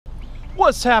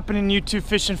What's happening, YouTube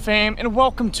fishing fam, and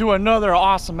welcome to another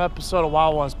awesome episode of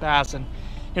Wild West Bassin'.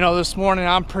 You know, this morning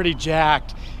I'm pretty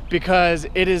jacked because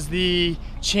it is the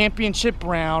championship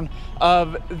round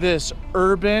of this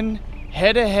urban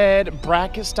head-to-head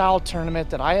bracket style tournament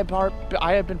that I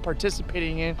have been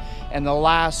participating in the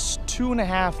last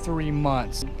 2.5-3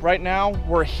 months. Right now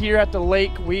we're here at the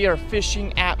lake. We are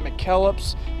fishing at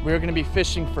McKellips. We're going to be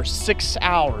fishing for 6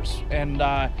 hours, and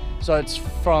so it's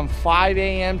from 5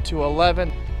 a.m. to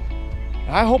 11.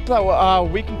 And I hope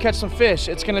that we can catch some fish.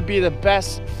 It's going to be the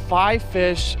best 5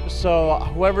 fish, so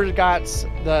whoever got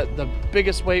the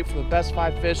biggest weight for the best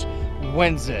 5 fish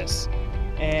wins this.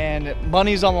 And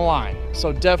money's on the line,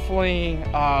 so definitely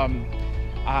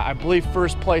I believe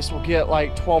first place will get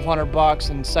like $1,200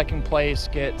 and second place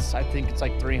gets, I think it's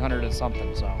like 300 and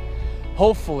something. So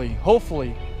hopefully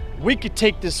we could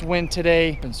take this win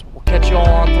today. We'll catch you all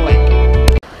on the lake.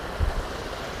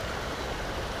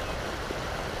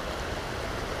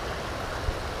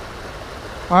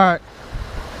 All right,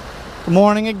 good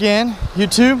morning again,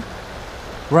 YouTube.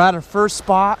 We're at our first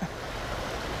spot.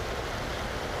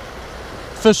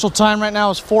 Official time right now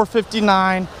is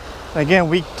 4:59. Again,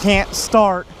 we can't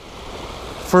start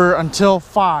until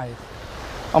 5.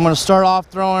 I'm gonna start off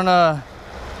throwing a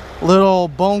little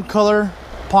bone color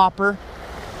popper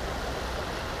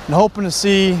and hoping to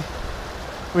see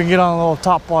if we can get on a little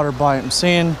topwater bite. I'm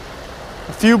seeing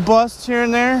a few busts here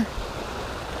and there,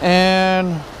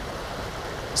 and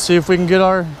see if we can get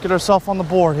ourselves on the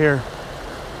board here.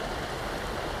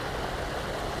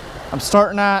 I'm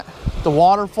starting at the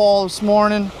waterfall this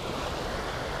morning.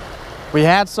 We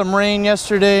had some rain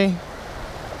yesterday.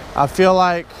 I feel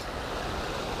like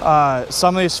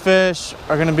some of these fish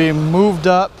are going to be moved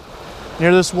up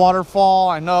near this waterfall.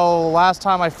 I know last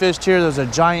time I fished here, there was a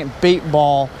giant bait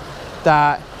ball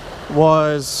that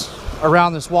was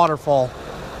around this waterfall.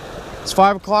 It's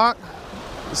 5 o'clock.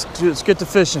 Let's get to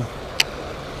fishing.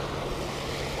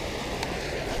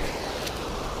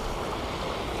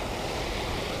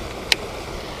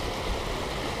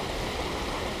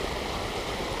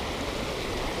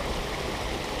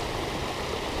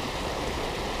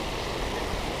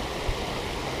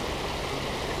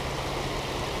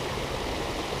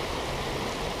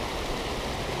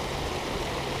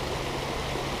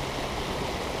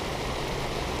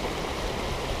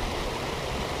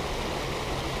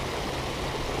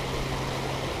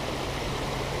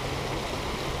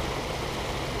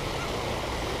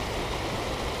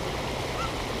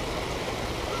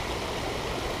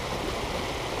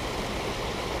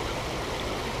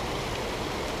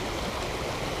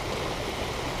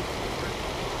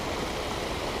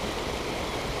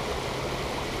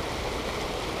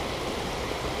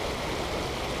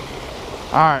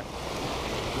 All right,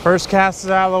 first cast is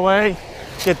out of the way.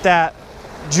 Get that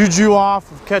juju off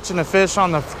of catching a fish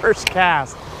on the first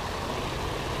cast.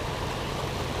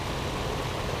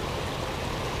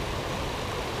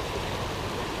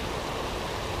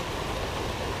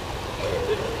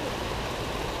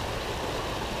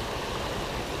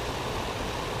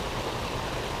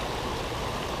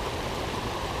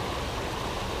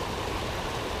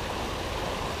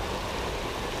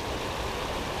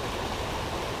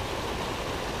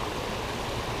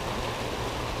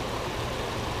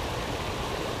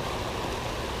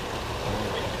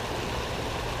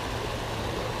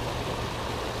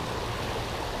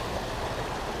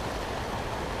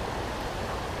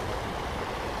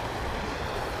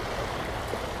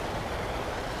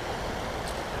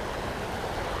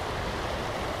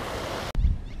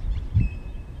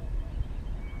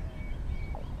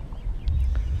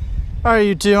 All right,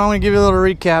 YouTube, I'm gonna give you a little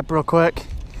recap real quick.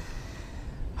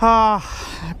 My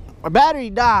battery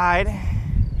died,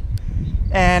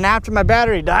 and after my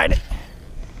battery died,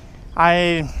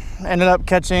 I ended up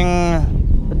catching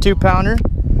a 2-pounder,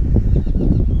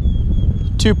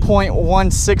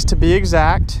 2.16 to be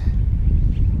exact.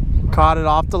 Caught it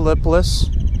off the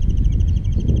lipless.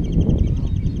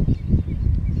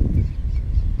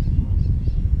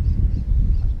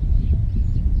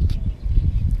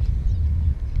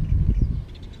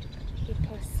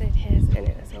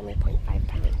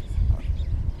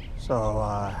 So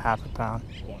half a pound.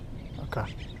 Yeah. Okay.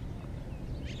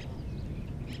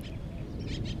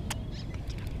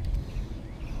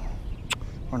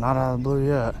 We're not out of the blue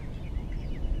yet.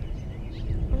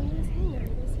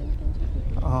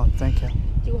 Oh, thank you.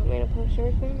 Do you want me to push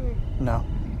everything? Or? No.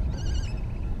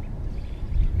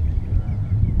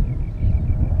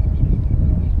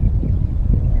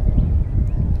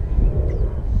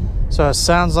 So it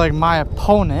sounds like my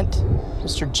opponent,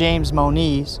 Mr. James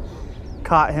Moniz,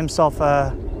 caught himself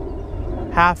a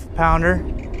half pounder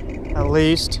at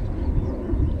least.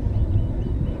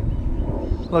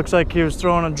 Looks like he was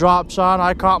throwing a drop shot.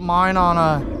 I caught mine on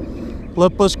a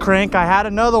lipless crank. I had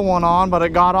another one on, but it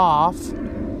got off.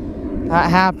 That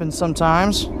happens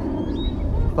sometimes.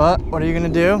 But what are you gonna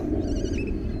do?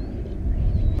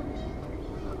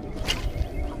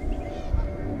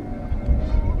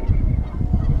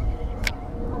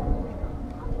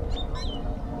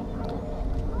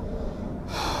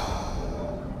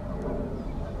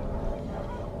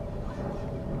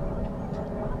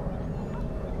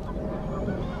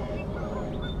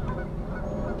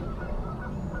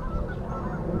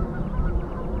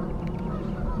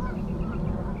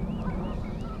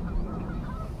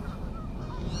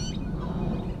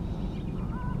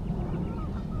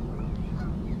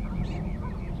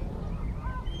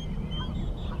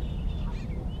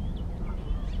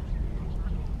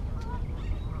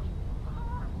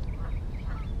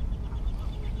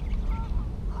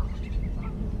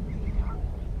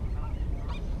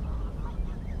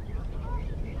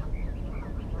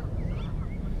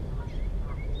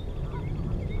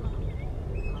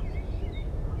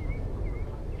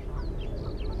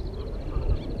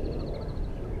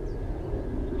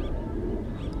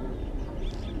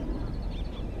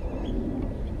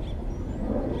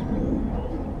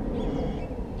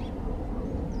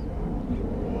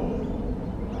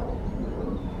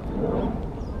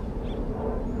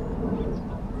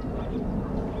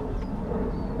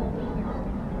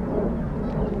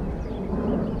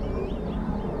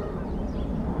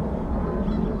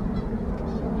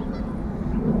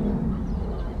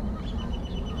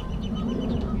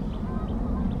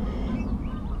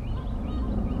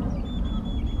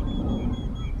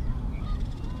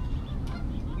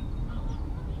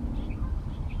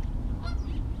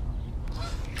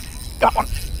 Got one.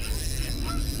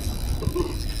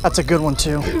 That's a good one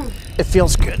too. It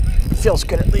feels good. It feels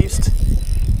good at least.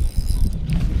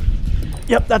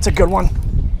 Yep, that's a good one.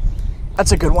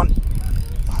 That's a good one.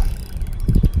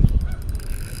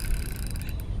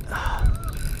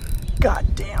 God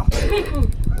damn.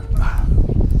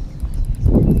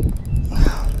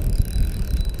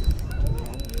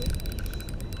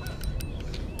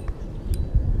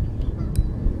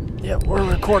 Yep, we're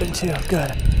recording too.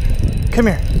 Good. Come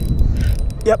here.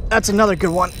 Yep, that's another good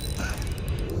one.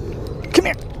 Come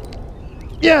here.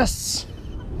 Yes.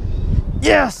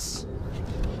 Yes.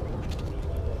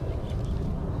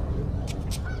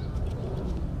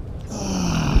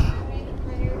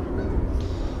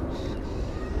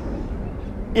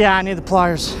 Yeah, I need the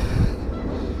pliers.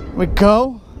 We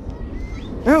go.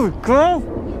 There we go.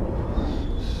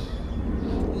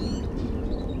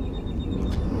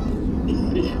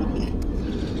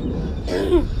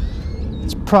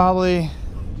 It's probably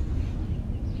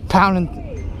pound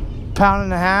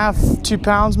and a half, 2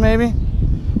 pounds maybe.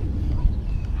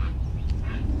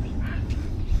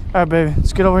 All right, baby,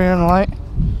 let's get over here in the light.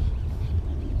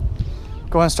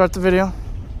 Go ahead and start the video.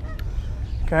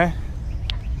 Okay.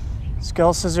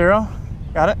 Scale to 0.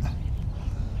 Got it?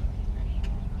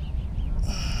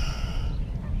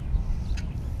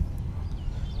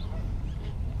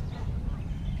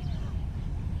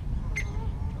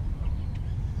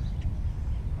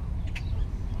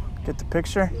 Get the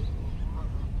picture.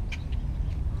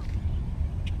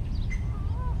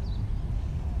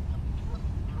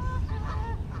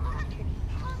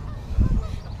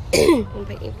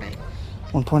 $1.85.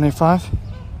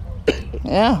 1.85?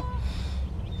 Yeah.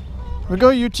 Here we go,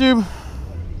 YouTube.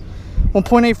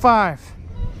 1.85.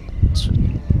 It's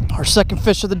our second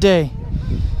fish of the day.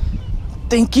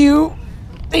 Thank you.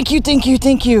 Thank you, thank you,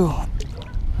 thank you.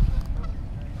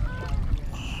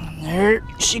 There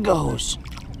she goes.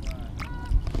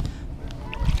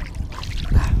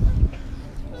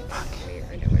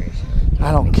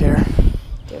 I don't care.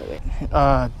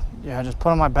 Yeah, just put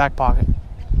it in my back pocket.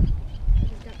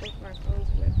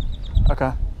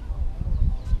 Okay.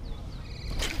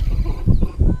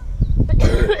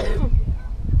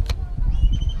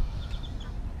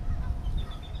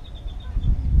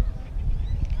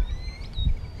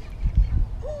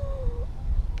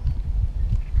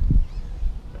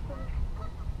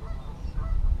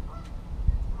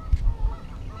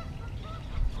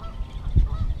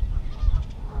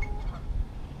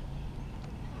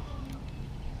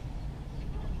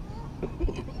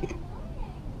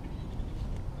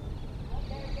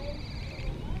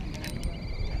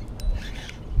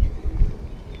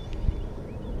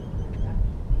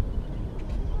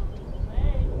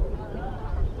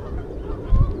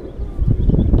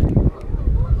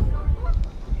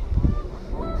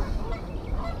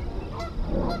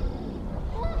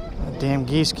 Damn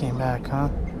geese came back, huh?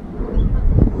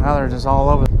 Now they're just all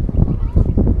over.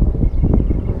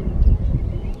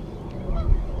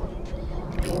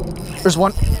 There's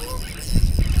one.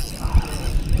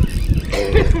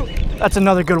 That's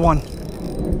another good one.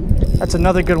 That's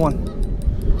another good one.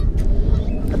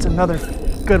 That's another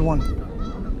good one.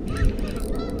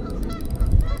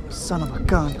 Son of a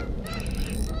gun.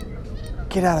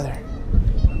 Get out of there.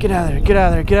 Get out of there. Get out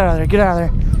of there. Get out of there. Get out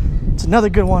of there. It's another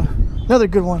good one. Another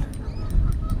good one.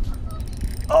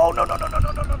 Oh, no, no, no, no,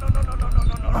 no, no, no, no, no, no, no,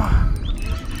 no, no.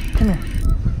 Come here.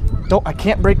 Don't, I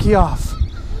can't break you off.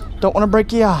 Don't want to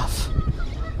break you off.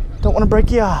 Don't want to break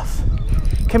you off.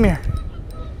 Come here.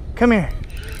 Come here.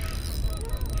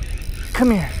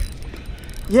 Come here.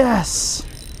 Yes.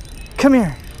 Come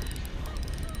here.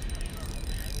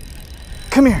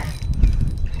 Come here.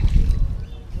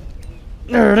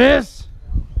 There it is.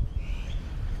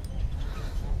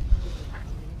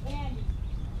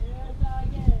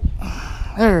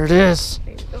 There it is.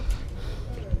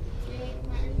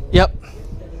 Yep.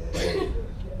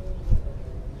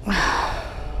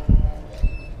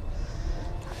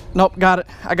 Nope, got it.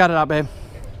 I got it out, babe.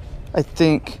 I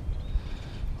think.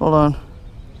 Hold on.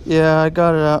 Yeah, I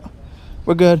got it out.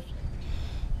 We're good.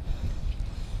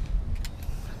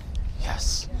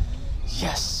 Yes.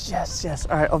 Yes, yes, yes.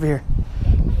 All right, over here.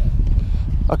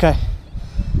 Okay.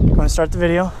 I'm going to start the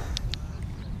video.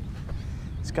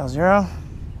 Scale 0.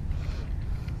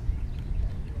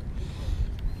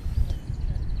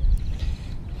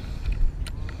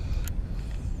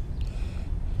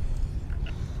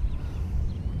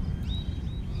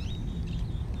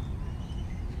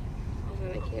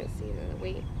 I can't see the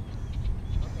weight.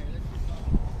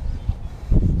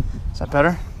 Is that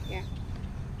better? Yeah.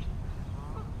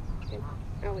 Good.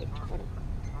 Oh wait, photo.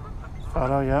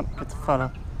 Photo, yep. Get the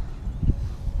photo.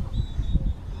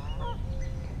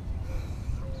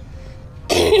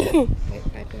 .59.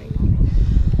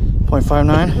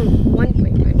 0.59?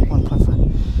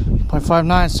 1.59.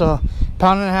 1.59. So,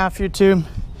 pound and a half YouTube.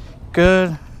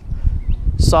 Good,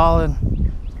 solid,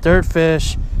 third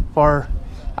fish for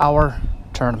our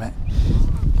tournament.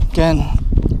 Again,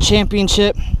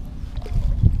 championship,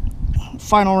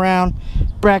 final round,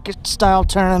 bracket style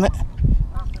tournament.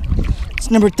 It's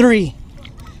number 3.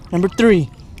 Number 3.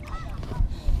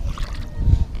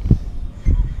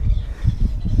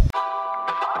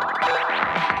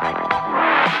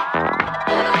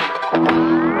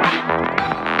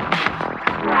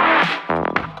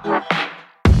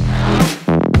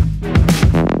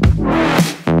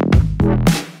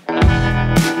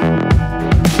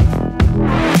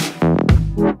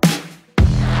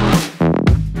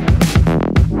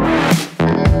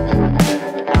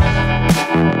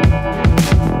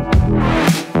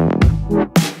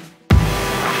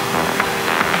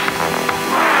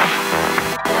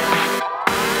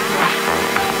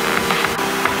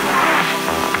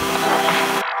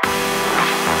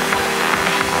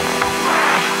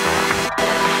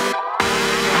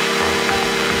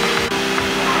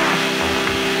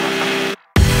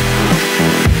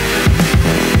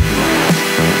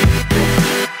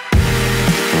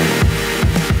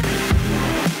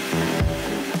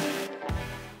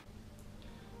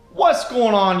 What's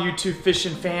going on, YouTube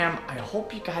fishing fam? I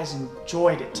hope you guys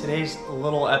enjoyed today's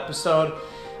little episode.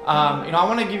 I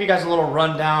want to give you guys a little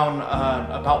rundown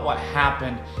about what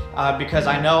happened because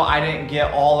I know I didn't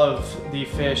get all of the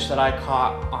fish that I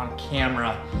caught on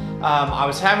camera. I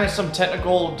was having some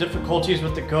technical difficulties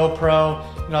with the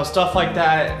GoPro, stuff like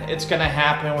that. It's gonna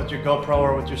happen with your GoPro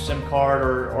or with your SIM card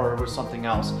or with something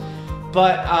else.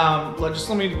 But just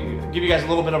let me give you guys a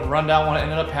little bit of a rundown what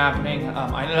ended up happening.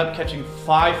 I ended up catching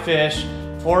 5 fish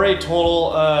for a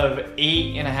total of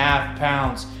 8.5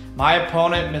 pounds. My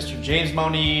opponent, Mr. James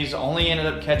Moniz, only ended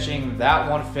up catching that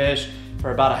 1 fish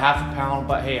for about a ½ pound.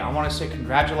 But hey, I want to say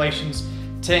congratulations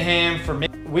to him for me.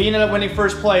 We ended up winning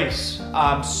first place.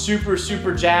 I'm super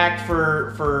jacked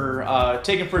for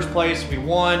taking first place. We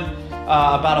won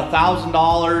about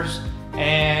 $1,000,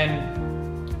 and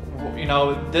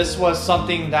this was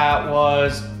something that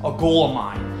was a goal of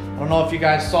mine. I don't know if you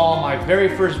guys saw my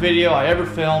very first video I ever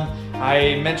filmed.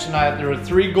 I mentioned that there were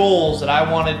 3 goals that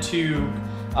I wanted to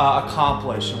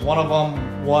accomplish. And one of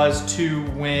them was to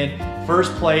win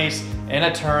first place in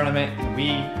a tournament, and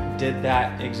we did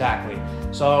that exactly.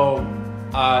 So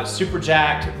super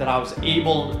jacked that I was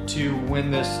able to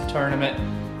win this tournament.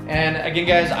 And again,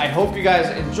 guys, I hope you guys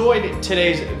enjoyed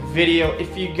today's video.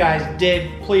 If you guys did,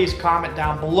 please comment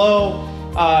down below.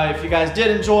 If you guys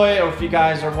did enjoy it, or if you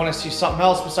guys want to see something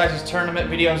else besides these tournament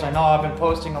videos. I know I've been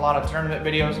posting a lot of tournament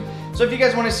videos. So if you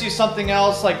guys want to see something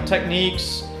else like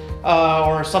techniques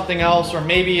or something else, or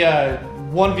maybe a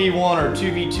 1v1 or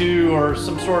 2v2 or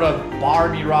some sort of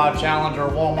Barbie rod challenge or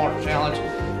Walmart challenge,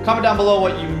 comment down below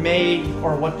what you may,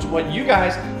 or what you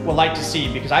guys would like to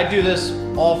see, because I do this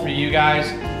all for you guys.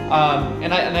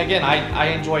 And again, I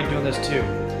enjoy doing this too.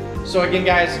 So again,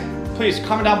 guys, please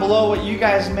comment down below what you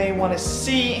guys may want to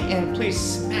see, and please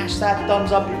smash that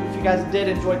thumbs up if you guys did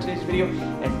enjoy today's video,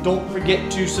 and don't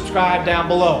forget to subscribe down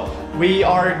below. We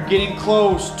are getting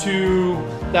close to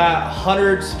that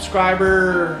 100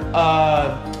 subscriber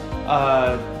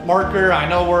marker. I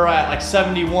know we're at like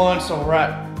 71, so we're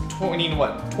at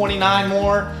 29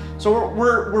 more. So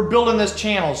we're building this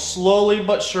channel slowly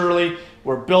but surely.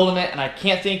 We're building it, and I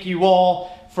can't thank you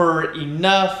all for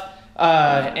enough,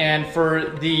 and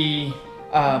for the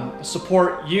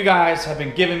support you guys have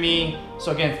been giving me.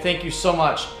 So again, thank you so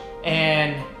much.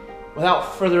 And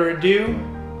without further ado,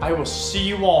 I will see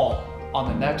you all on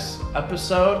the next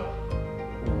episode.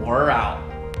 We're out.